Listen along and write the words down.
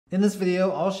In this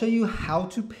video, I'll show you how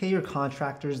to pay your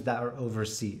contractors that are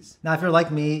overseas. Now, if you're like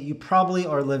me, you probably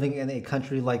are living in a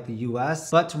country like the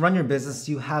US, but to run your business,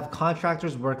 you have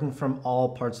contractors working from all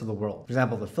parts of the world. For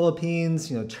example, the Philippines,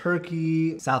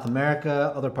 Turkey, South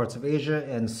America, other parts of Asia,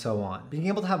 and so on. Being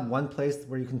able to have one place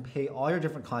where you can pay all your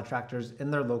different contractors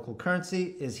in their local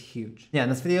currency is huge. Yeah, in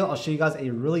this video, I'll show you guys a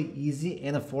really easy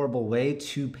and affordable way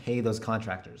to pay those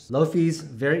contractors. Low fees,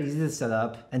 very easy to set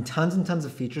up, and tons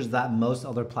of features that most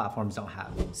other platforms don't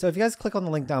have. So if you guys click on the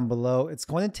link down below, it's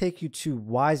going to take you to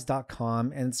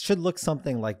wise.com and it should look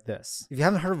something like this. If you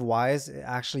haven't heard of Wise, it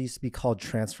actually used to be called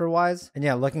TransferWise. And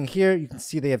yeah, looking here, you can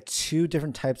see they have two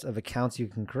different types of accounts you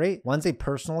can create. One's a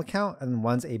personal account and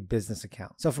one's a business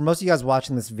account. So for most of you guys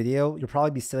watching this video, you'll probably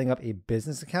be setting up a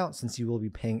business account since you will be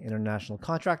paying international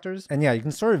contractors. And yeah, you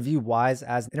can sort of view Wise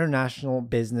as an international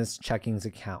business checkings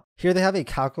account. Here they have a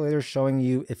calculator showing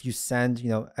you if you send,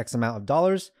 X amount of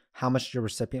dollars, how much your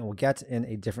recipient will get in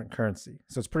a different currency.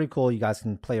 So it's pretty cool. You guys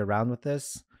can play around with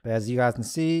this. But as you guys can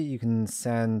see, you can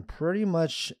send pretty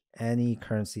much any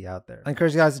currency out there. I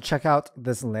encourage you guys to check out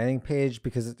this landing page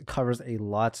because it covers a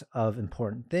lot of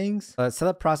important things. The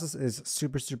setup process is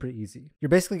super easy. You're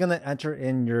basically going to enter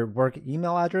in your work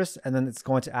email address, and then it's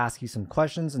going to ask you some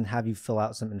questions and have you fill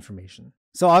out some information.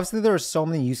 So obviously there are so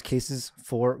many use cases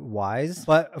for Wise,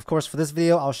 but of course for this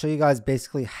video, I'll show you guys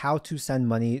basically how to send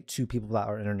money to people that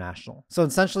are international. So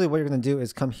essentially what you're going to do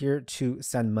is come here to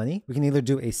send money. We can either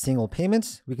do a single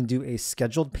payment, we can do a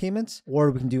scheduled payment,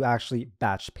 or we can do actually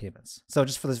batch payments. So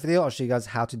just for this video, I'll show you guys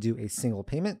how to do a single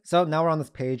payment. So now we're on this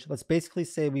page. Let's basically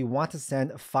say we want to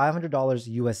send $500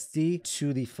 USD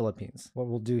to the Philippines. What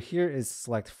we'll do here is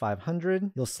select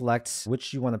 500. You'll select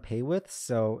which you want to pay with.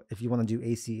 So if you want to do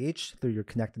ACH through your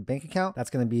connected bank account,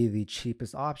 that's going to be the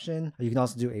cheapest option. You can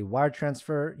also do a wire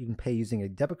transfer. You can pay using a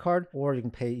debit card, or you can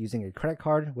pay using a credit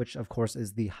card, which of course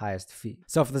is the highest fee.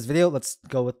 So for this video, let's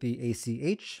go with the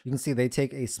ACH. You can see they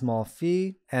take a small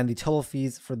fee, and the total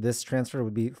fees for this transfer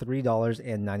would be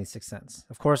 $3.96.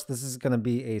 Of course, this is going to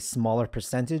be a smaller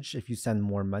percentage if you send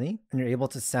more money, and you're able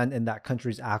to send in that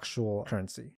country's actual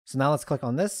currency. So now let's click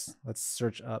on this. Let's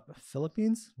search up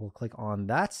Philippines. We'll click on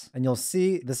that, and you'll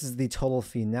see this is the total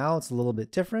fee now. It's a little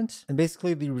bit different, and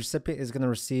basically the recipient is going to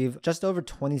receive just over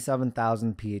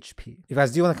 27,000 PHP. If you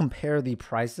guys do want to compare the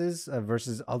prices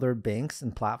versus other banks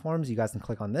and platforms, you guys can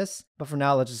click on this, but for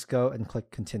now let's just go and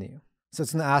click continue. So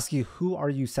it's going to ask you, who are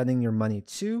you sending your money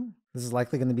to? This is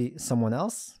likely going to be someone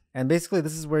else. And basically,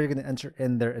 this is where you're going to enter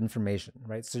in their information,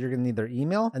 right? So you're going to need their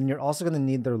email, and you're also going to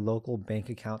need their local bank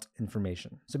account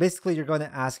information. So basically, you're going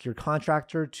to ask your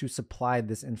contractor to supply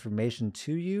this information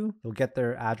to you. You'll get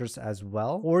their address as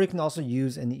well, or you can also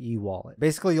use an e-wallet.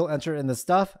 Basically, you'll enter in the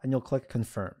stuff and you'll click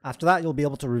confirm. After that, you'll be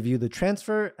able to review the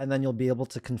transfer, and then you'll be able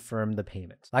to confirm the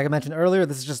payment. Like I mentioned earlier,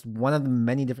 this is just one of the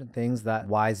many different things that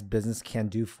Wise Business can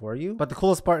do for you. But the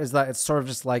coolest part is that it's sort of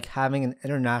just like having an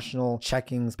international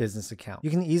checkings business account. You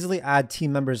can easily add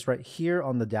team members right here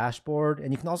on the dashboard,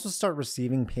 and you can also start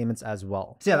receiving payments as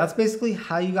well. So yeah, that's basically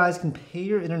how you guys can pay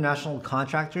your international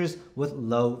contractors with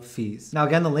low fees. Now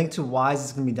again, the link to Wise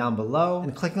is going to be down below,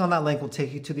 and clicking on that link will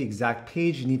take you to the exact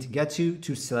page you need to get to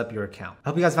set up your account. I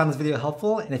hope you guys found this video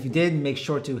helpful, and if you did, make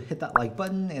sure to hit that like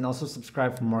button and also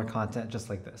subscribe for more content just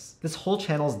like this. This whole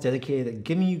channel is dedicated to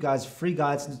giving you guys free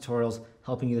guides and tutorials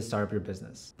helping you to start up your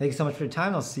business. Thank you so much for your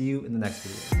time. I'll see you in the next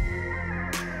video.